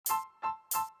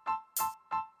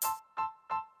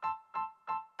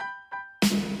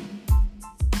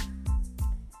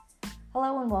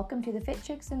Hello and welcome to the Fit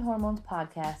Chicks and Hormones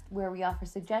podcast, where we offer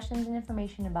suggestions and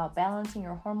information about balancing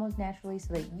your hormones naturally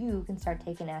so that you can start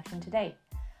taking action today.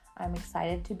 I'm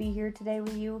excited to be here today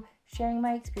with you, sharing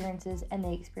my experiences and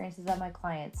the experiences of my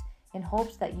clients in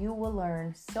hopes that you will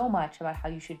learn so much about how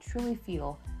you should truly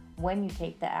feel when you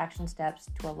take the action steps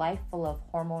to a life full of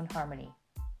hormone harmony.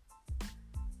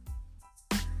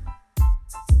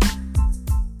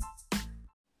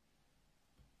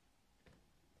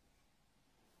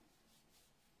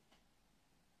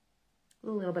 A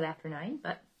little bit after 9,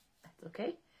 but that's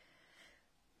okay.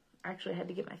 Actually, I had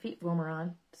to get my feet warmer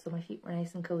on, so my feet were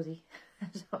nice and cozy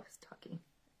as I was talking.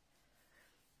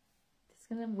 Just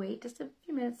gonna wait just a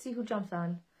few minutes, see who jumps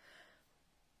on.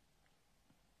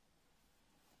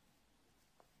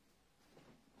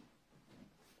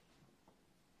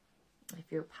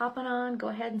 If you're popping on, go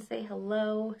ahead and say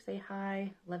hello, say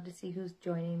hi. Love to see who's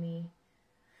joining me.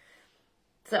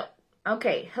 So,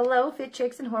 okay, hello, Fit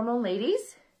Chicks and Hormone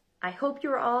Ladies. I hope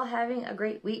you're all having a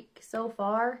great week so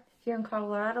far. Here in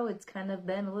Colorado, it's kind of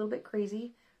been a little bit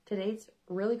crazy. Today it's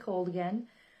really cold again.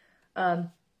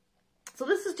 So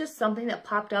this is just something that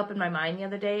popped up in my mind the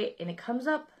other day, and it comes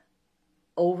up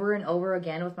over and over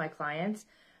again with my clients.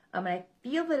 And I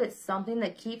feel that it's something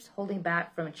that keeps holding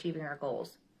back from achieving our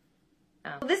goals.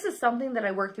 This is something that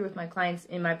I work through with my clients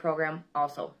in my program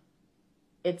also.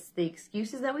 It's the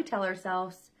excuses that we tell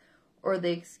ourselves, or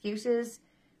the excuses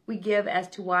we give as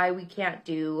to why we can't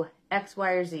do X,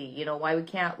 Y, or Z, why we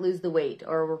can't lose the weight,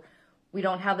 or we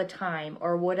don't have the time,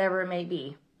 or whatever it may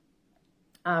be.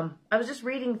 I was just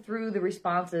reading through the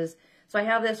responses. So I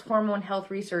have this hormone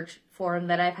health research form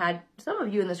that I've had, some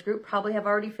of you in this group probably have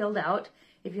already filled out.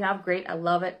 If you have, great, I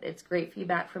love it. It's great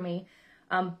feedback for me.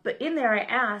 But in there I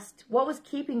asked, what was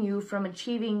keeping you from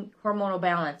achieving hormonal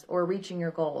balance or reaching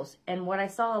your goals? And what I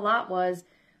saw a lot was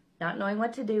not knowing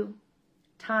what to do.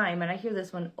 Time, and I hear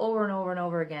this one over and over and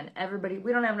over again. Everybody,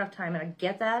 we don't have enough time, and I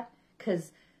get that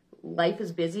because life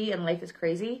is busy and life is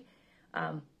crazy.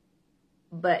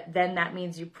 But then that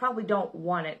means you probably don't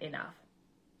want it enough.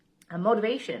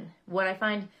 Motivation. What I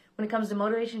find when it comes to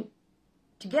motivation,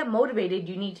 to get motivated,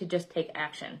 you need to just take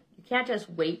action. You can't just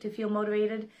wait to feel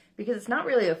motivated because it's not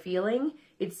really a feeling.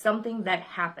 It's something that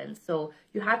happens. So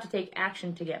you have to take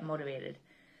action to get motivated.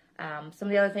 Some of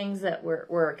the other things that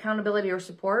were accountability or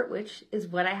support, which is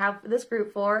what I have this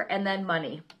group for, and then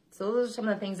money. So those are some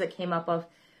of the things that came up of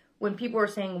when people were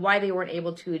saying why they weren't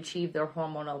able to achieve their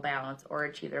hormonal balance or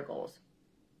achieve their goals.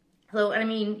 So, I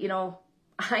mean,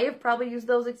 I have probably used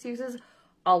those excuses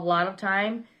a lot of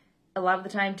the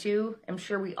time too. I'm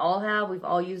sure we all have. We've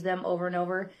all used them over and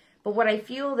over. But what I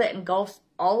feel that engulfs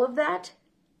all of that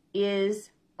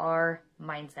is our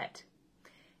mindset.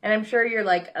 And I'm sure you're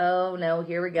like, oh no,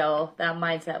 here we go. That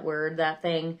mindset word, that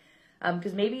thing.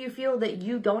 Because maybe you feel that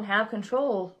you don't have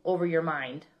control over your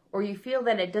mind, or you feel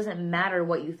that it doesn't matter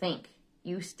what you think.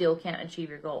 You still can't achieve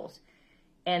your goals.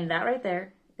 And that right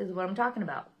there is what I'm talking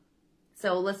about.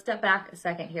 So let's step back a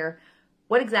second here.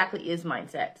 What exactly is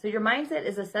mindset? So your mindset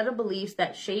is a set of beliefs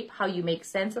that shape how you make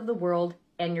sense of the world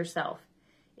and yourself.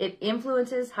 It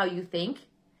influences how you think,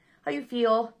 how you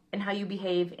feel, and how you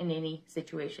behave in any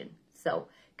situation. So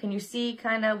can you see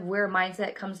kind of where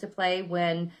mindset comes to play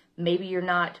when maybe you're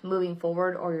not moving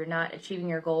forward, or you're not achieving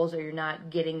your goals, or you're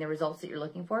not getting the results that you're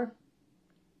looking for?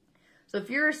 So if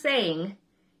you're saying,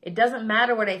 it doesn't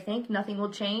matter what I think, nothing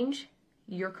will change,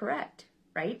 you're correct,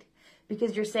 right?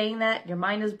 Because you're saying that, your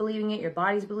mind is believing it, your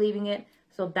body's believing it,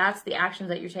 so that's the actions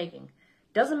that you're taking.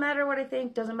 Doesn't matter what I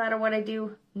think, doesn't matter what I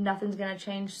do, nothing's going to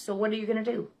change. So what are you going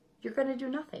to do? You're going to do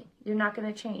nothing. You're not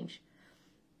going to change.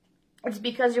 It's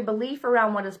because your belief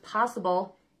around what is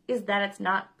possible is that it's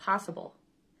not possible,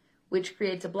 which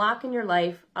creates a block in your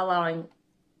life, allowing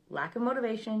lack of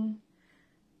motivation,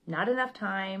 not enough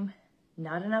time,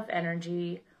 not enough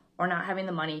energy, or not having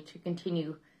the money to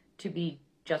continue to be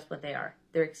just what they are.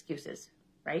 They're excuses,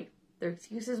 right? They're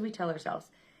excuses we tell ourselves.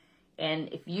 And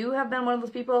if you have been one of those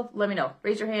people, let me know.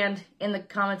 Raise your hand in the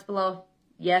comments below.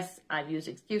 Yes, I've used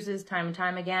excuses time and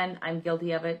time again. I'm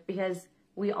guilty of it because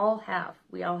we all have.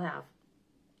 We all have.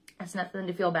 That's nothing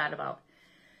to feel bad about.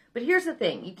 But here's the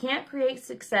thing. You can't create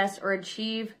success or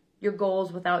achieve your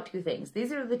goals without two things.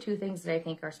 These are the two things that I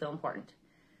think are so important.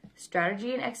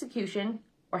 Strategy and execution,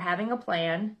 or having a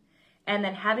plan, and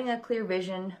then having a clear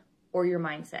vision or your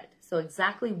mindset. So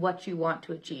exactly what you want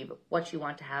to achieve, what you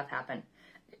want to have happen.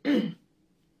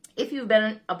 If you've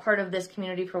been a part of this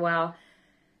community for a while,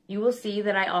 you will see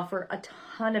that I offer a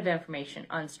ton of information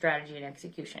on strategy and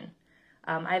execution.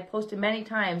 I've posted many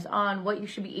times on what you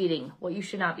should be eating, what you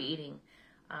should not be eating,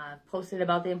 Posted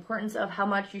about the importance of how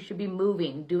much you should be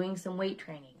moving, doing some weight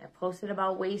training. I posted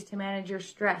about ways to manage your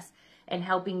stress and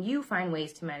helping you find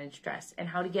ways to manage stress and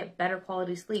how to get better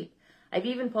quality sleep. I've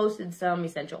even posted some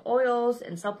essential oils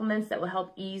and supplements that will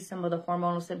help ease some of the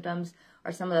hormonal symptoms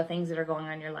or some of the things that are going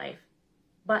on in your life.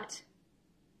 But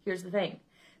here's the thing.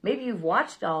 Maybe you've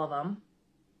watched all of them,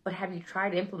 but have you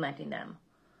tried implementing them?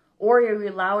 Or are you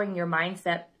allowing your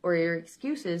mindset or your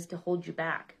excuses to hold you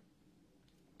back?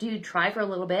 Do you try for a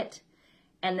little bit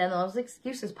and then those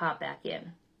excuses pop back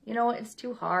in? You know, it's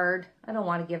too hard. I don't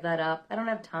want to give that up. I don't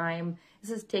have time. This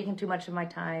is taking too much of my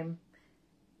time.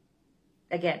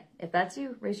 Again, if that's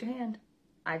you, raise your hand.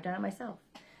 I've done it myself.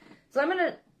 So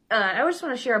I just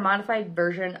want to share a modified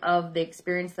version of the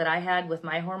experience that I had with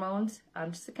my hormones,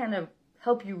 just to kind of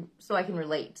help you so I can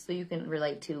relate, so you can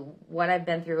relate to what I've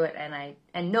been through it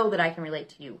and know that I can relate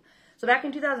to you. So back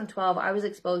in 2012, I was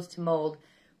exposed to mold,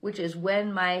 which is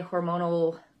when my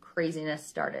hormonal craziness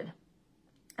started.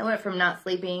 I went from not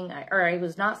sleeping, I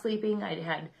was not sleeping, I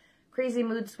had crazy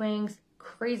mood swings,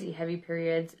 crazy heavy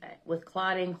periods with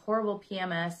clotting, horrible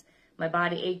PMS. My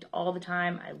body ached all the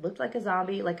time. I looked like a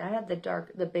zombie. Like I had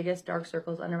the biggest dark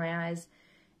circles under my eyes.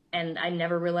 And I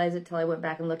never realized it till I went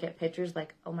back and looked at pictures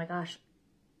like, oh my gosh,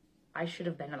 I should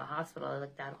have been in the hospital. I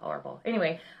looked that horrible.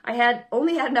 Anyway, I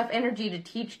only had enough energy to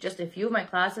teach just a few of my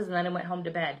classes and then I went home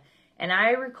to bed. And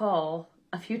I recall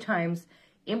a few times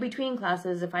in between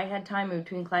classes, if I had time in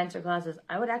between clients or classes,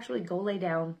 I would actually go lay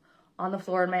down on the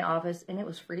floor in my office and it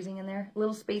was freezing in there. A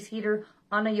little space heater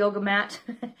on a yoga mat,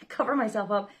 cover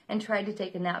myself up and tried to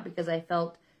take a nap because I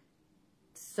felt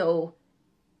so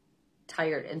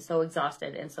tired and so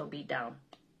exhausted and so beat down.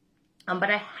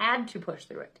 But I had to push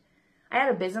through it. I had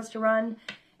a business to run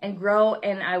and grow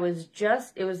and I was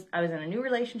in a new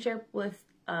relationship with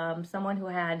someone who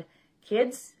had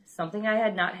kids, something I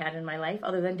had not had in my life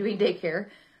other than doing daycare,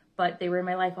 but they were in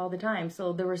my life all the time.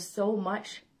 So there was so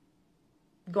much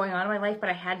going on in my life, but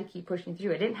I had to keep pushing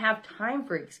through. I didn't have time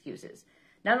for excuses.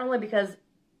 Not only because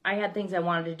I had things I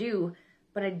wanted to do,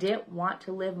 but I didn't want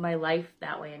to live my life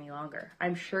that way any longer.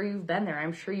 I'm sure you've been there.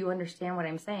 I'm sure you understand what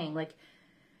I'm saying. Like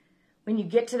when you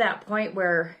get to that point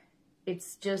where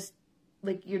it's just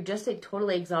like you're just like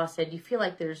totally exhausted, you feel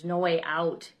like there's no way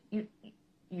out. You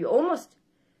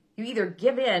either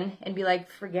give in and be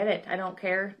like, forget it, I don't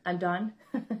care, I'm done,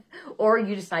 or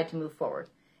you decide to move forward.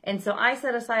 And so I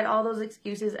set aside all those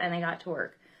excuses and I got to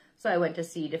work. So I went to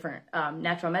see different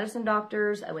natural medicine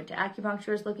doctors. I went to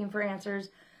acupuncturists looking for answers.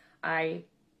 I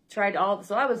tried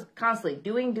so I was constantly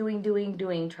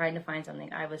doing, trying to find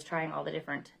something. I was trying all the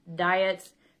different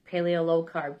diets, paleo, low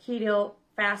carb, keto,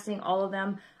 fasting, all of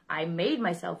them. I made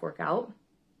myself work out,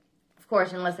 of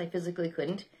course, unless I physically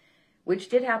couldn't, which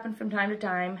did happen from time to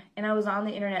time. And I was on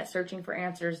the internet searching for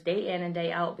answers day in and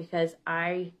day out because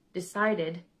I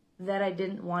decided that I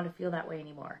didn't want to feel that way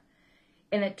anymore.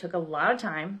 And it took a lot of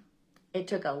time, it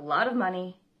took a lot of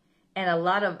money, and a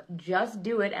lot of just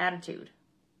do it attitude.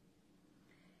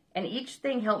 And each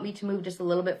thing helped me to move just a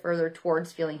little bit further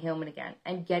towards feeling human again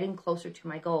and getting closer to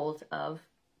my goals of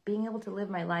being able to live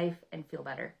my life and feel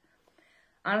better.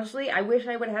 Honestly, I wish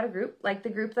I would have had a group like the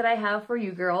group that I have for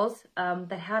you girls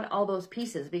that had all those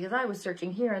pieces, because I was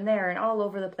searching here and there and all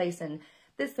over the place, and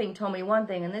this thing told me one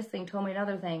thing and this thing told me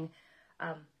another thing,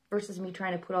 versus me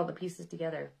trying to put all the pieces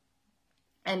together.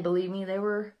 And believe me, there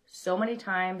were so many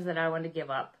times that I wanted to give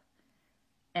up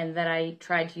and that I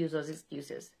tried to use those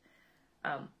excuses.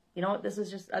 You know what? This is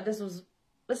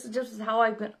just how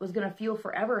I was going to feel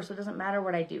forever. So it doesn't matter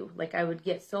what I do. Like I would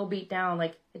get so beat down.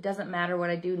 Like it doesn't matter what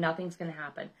I do. Nothing's going to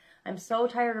happen. I'm so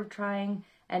tired of trying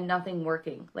and nothing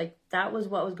working. Like that was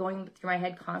what was going through my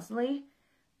head constantly.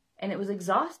 And it was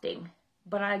exhausting.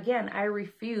 But I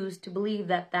refused to believe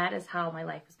that that is how my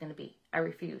life is going to be. I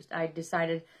refused. I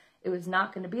decided it was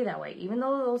not going to be that way, even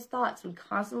though those thoughts would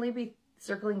constantly be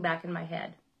circling back in my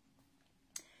head.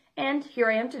 And here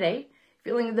I am today,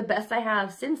 feeling the best I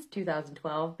have since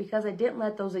 2012, because I didn't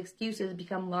let those excuses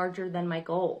become larger than my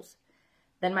goals,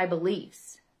 than my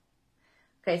beliefs.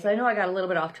 Okay, so I know I got a little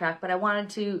bit off track, but I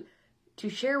wanted to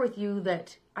share with you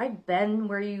that I've been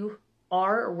where you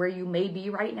are or where you may be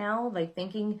right now, like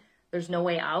thinking there's no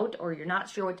way out, or you're not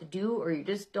sure what to do, or you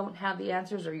just don't have the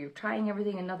answers, or you're trying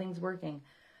everything and nothing's working.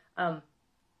 And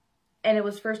it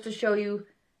was first to show you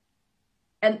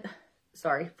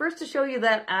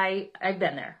that I've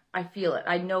been there. I feel it.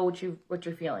 I know what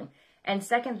you're feeling. And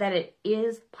second, that it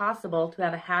is possible to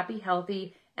have a happy,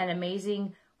 healthy, and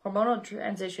amazing hormonal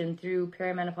transition through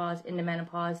perimenopause into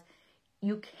menopause.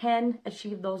 You can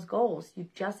achieve those goals. You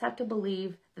just have to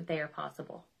believe that they are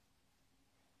possible.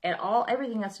 And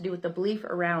everything has to do with the belief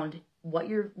around what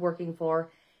you're working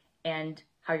for, and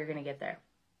how you're going to get there.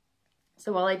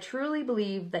 So while I truly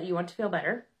believe that you want to feel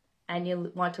better and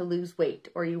you want to lose weight,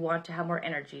 or you want to have more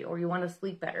energy, or you want to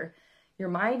sleep better, your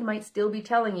mind might still be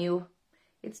telling you,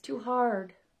 it's too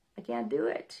hard. I can't do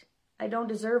it. I don't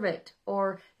deserve it.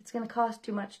 Or it's going to cost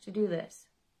too much to do this.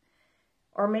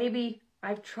 Or maybe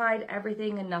I've tried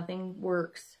everything and nothing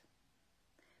works.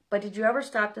 But did you ever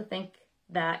stop to think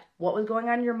that what was going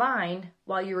on in your mind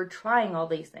while you were trying all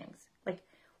these things? Like,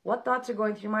 what thoughts are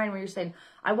going through your mind when you're saying,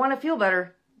 I want to feel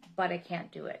better, but I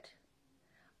can't do it.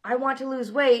 I want to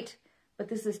lose weight, but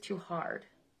this is too hard.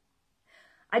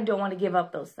 I don't want to give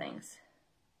up those things.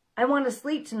 I want to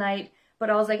sleep tonight, but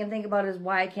all I can think about is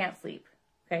why I can't sleep.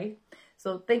 Okay?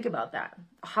 So think about that.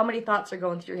 How many thoughts are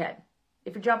going through your head?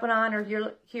 If you're jumping on or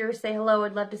you're here, say hello.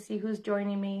 I'd love to see who's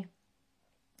joining me.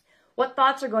 What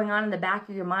thoughts are going on in the back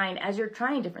of your mind as you're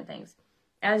trying different things?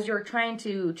 As you're trying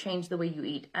to change the way you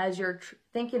eat? As you're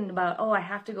thinking about, oh, I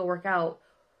have to go work out?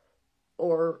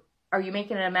 Or are you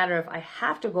making it a matter of I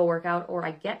have to go work out or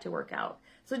I get to work out?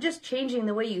 So just changing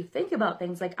the way you think about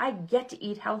things, like I get to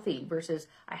eat healthy versus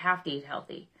I have to eat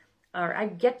healthy. Or I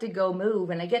get to go move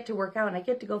and I get to work out and I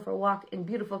get to go for a walk in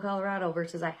beautiful Colorado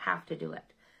versus I have to do it.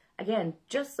 Again,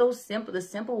 just so simple, the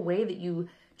simple way that you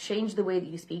change the way that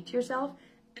you speak to yourself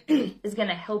is going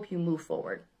to help you move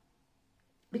forward.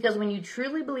 Because when you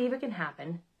truly believe it can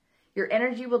happen, your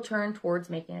energy will turn towards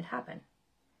making it happen.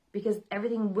 Because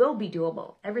everything will be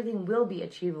doable. Everything will be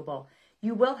achievable.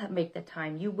 You will make the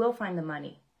time. You will find the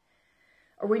money.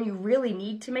 Or when you really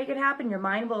need to make it happen, your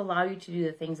mind will allow you to do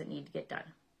the things that need to get done.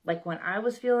 Like when I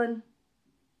was feeling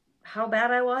how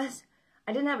bad I was,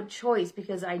 I didn't have a choice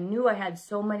because I knew I had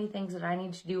so many things that I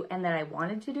needed to do and that I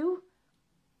wanted to do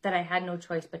that I had no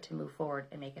choice but to move forward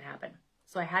and make it happen.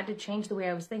 So I had to change the way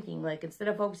I was thinking. Like instead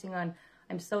of focusing on,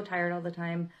 I'm so tired all the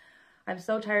time, I'm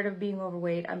so tired of being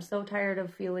overweight, I'm so tired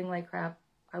of feeling like crap,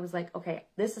 I was like, okay,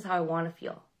 this is how I want to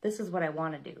feel. This is what I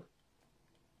want to do.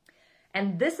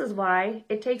 And this is why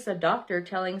it takes a doctor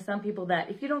telling some people that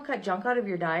if you don't cut junk out of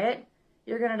your diet,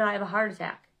 you're going to die of a heart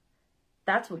attack.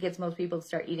 That's what gets most people to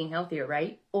start eating healthier,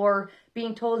 right? Or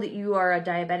being told that you are a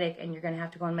diabetic and you're going to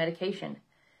have to go on medication.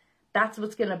 That's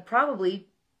what's going to probably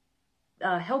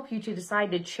help you to decide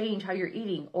to change how you're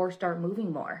eating or start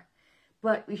moving more.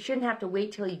 But we shouldn't have to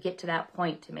wait till you get to that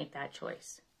point to make that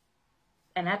choice.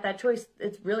 And at that choice,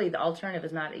 it's really the alternative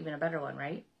is not even a better one,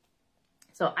 right?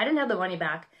 So I didn't have the money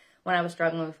back when I was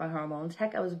struggling with my hormones.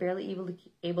 Heck, I was barely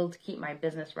able to keep my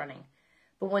business running.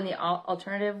 But when the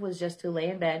alternative was just to lay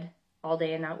in bed all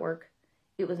day and not work,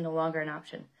 it was no longer an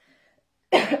option.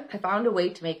 I found a way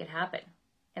to make it happen.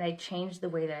 And I changed the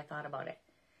way that I thought about it.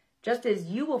 Just as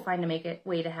you will find a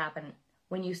way to happen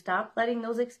when you stop letting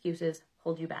those excuses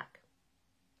hold you back.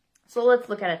 So let's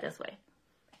look at it this way.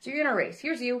 So you're in a race.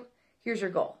 Here's you. Here's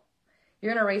your goal.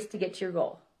 You're in a race to get to your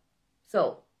goal.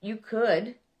 So you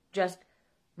could just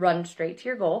run straight to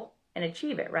your goal and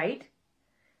achieve it, right?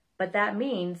 But that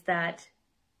means that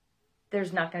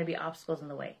there's not going to be obstacles in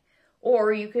the way.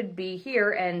 Or you could be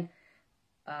here and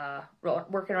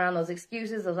working around those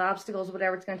excuses, those obstacles,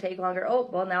 whatever, it's going to take longer. Oh,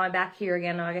 well, now I'm back here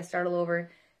again. Now I got to start all over.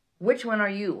 Which one are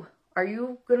you? Are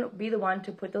you going to be the one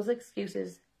to put those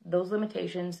excuses, those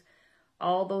limitations,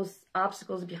 all those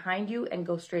obstacles behind you and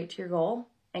go straight to your goal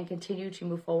and continue to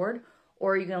move forward?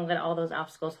 Or are you going to let all those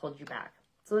obstacles hold you back?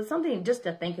 So it's something just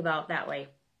to think about that way.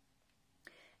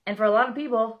 And for a lot of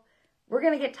people, we're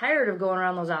going to get tired of going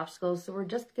around those obstacles, so we're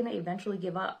just going to eventually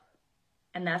give up.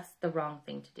 And that's the wrong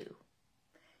thing to do.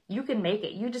 You can make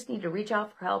it. You just need to reach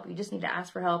out for help. You just need to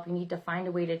ask for help. You need to find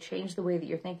a way to change the way that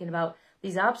you're thinking about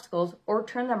these obstacles or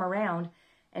turn them around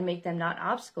and make them not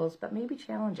obstacles, but maybe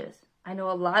challenges. I know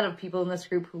a lot of people in this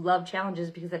group who love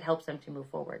challenges because it helps them to move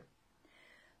forward.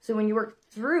 So when you work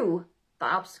through the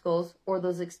obstacles or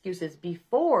those excuses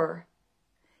before,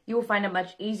 you will find it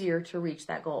much easier to reach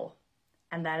that goal.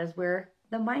 And that is where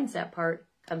the mindset part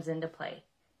comes into play.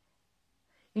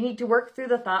 You need to work through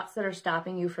the thoughts that are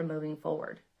stopping you from moving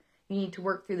forward. You need to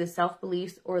work through the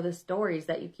self-beliefs or the stories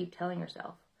that you keep telling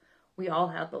yourself. We all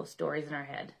have those stories in our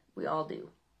head. We all do.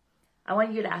 I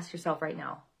want you to ask yourself right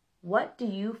now, what do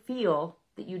you feel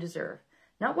that you deserve?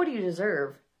 Not what do you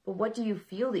deserve, but what do you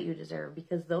feel that you deserve?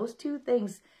 Because those two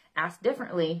things, asked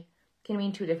differently, can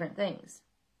mean two different things.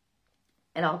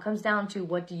 It all comes down to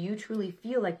what do you truly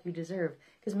feel like you deserve?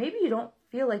 Because maybe you don't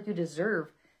feel like you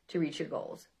deserve to reach your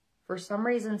goals. For some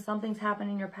reason, something's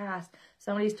happened in your past.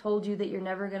 Somebody's told you that you're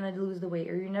never going to lose the weight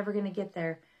or you're never going to get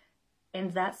there.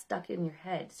 And that's stuck in your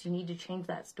head. So you need to change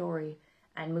that story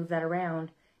and move that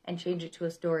around and change it to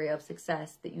a story of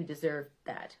success that you deserve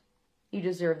that. You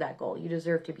deserve that goal. You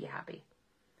deserve to be happy.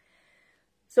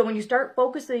 So when you start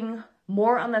focusing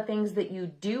more on the things that you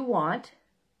do want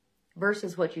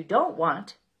versus what you don't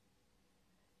want,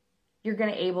 you're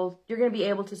going to be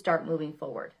able to start moving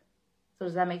forward. So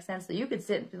does that make sense? So you could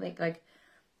sit and think like,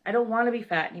 I don't want to be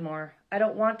fat anymore. I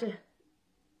don't want to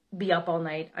be up all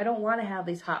night. I don't want to have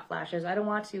these hot flashes. I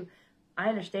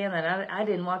understand that. I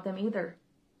didn't want them either.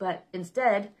 But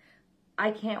instead,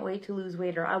 I can't wait to lose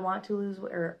weight, or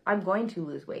I'm going to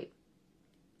lose weight.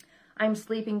 I'm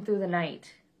sleeping through the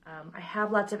night. I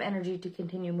have lots of energy to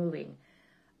continue moving.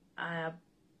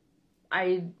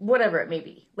 Whatever it may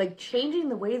be. Like changing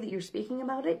the way that you're speaking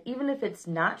about it, even if it's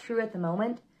not true at the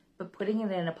moment, but putting it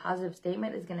in a positive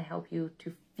statement is going to help you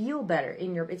to feel better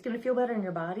it's going to feel better in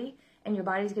your body, and your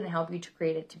body's going to help you to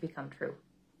create it to become true.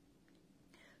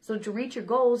 So to reach your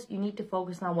goals, you need to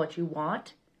focus on what you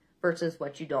want versus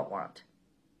what you don't want.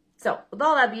 So with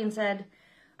all that being said,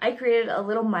 I created a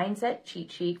little mindset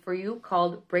cheat sheet for you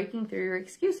called Breaking Through Your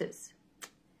Excuses.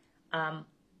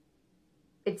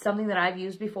 It's something that I've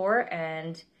used before,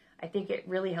 and I think it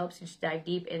really helps you to dive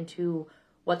deep into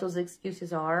what those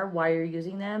excuses are, why you're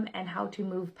using them, and how to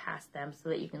move past them so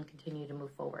that you can continue to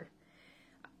move forward.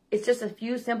 It's just a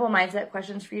few simple mindset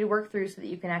questions for you to work through so that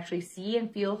you can actually see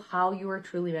and feel how you are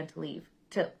truly meant to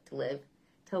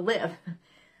live,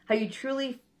 how you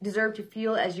truly deserve to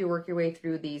feel as you work your way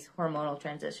through these hormonal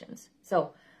transitions.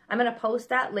 So I'm going to post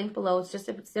that link below. It's just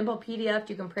a simple PDF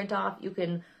you can print off. You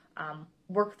can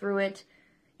work through it.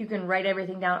 You can write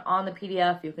everything down on the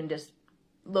PDF. You can just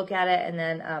look at it and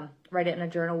then write it in a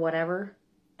journal, whatever.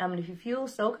 And if you feel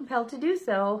so compelled to do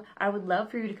so, I would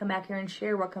love for you to come back here and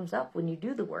share what comes up when you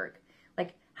do the work.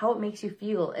 Like how it makes you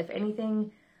feel. If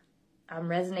anything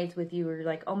resonates with you, or you're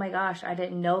like, oh my gosh, I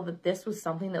didn't know that this was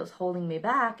something that was holding me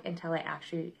back until I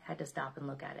actually had to stop and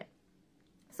look at it.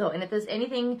 So, and if there's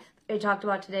anything I talked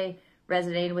about today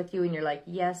resonated with you and you're like,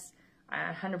 yes,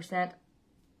 100%,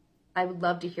 I would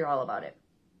love to hear all about it.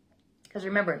 Because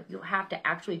remember, you'll have to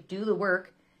actually do the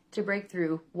work to break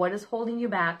through what is holding you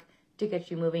back to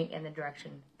get you moving in the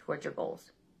direction towards your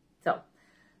goals. So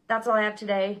that's all I have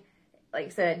today. Like I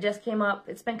said, it just came up.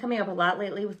 It's been coming up a lot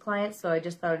lately with clients, so I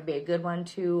just thought it'd be a good one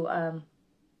to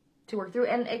work through.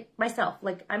 And myself,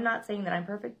 like, I'm not saying that I'm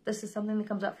perfect. This is something that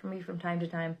comes up for me from time to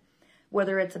time,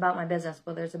 whether it's about my business,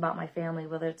 whether it's about my family,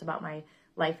 whether it's about my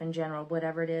life in general,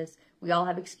 whatever it is. We all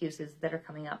have excuses that are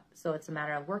coming up, so it's a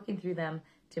matter of working through them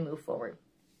to move forward.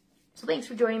 So thanks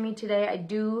for joining me today. I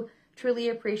do truly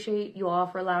appreciate you all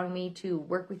for allowing me to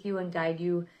work with you and guide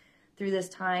you through this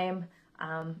time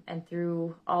and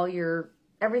through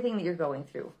everything that you're going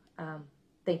through.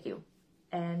 Thank you,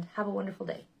 and have a wonderful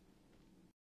day.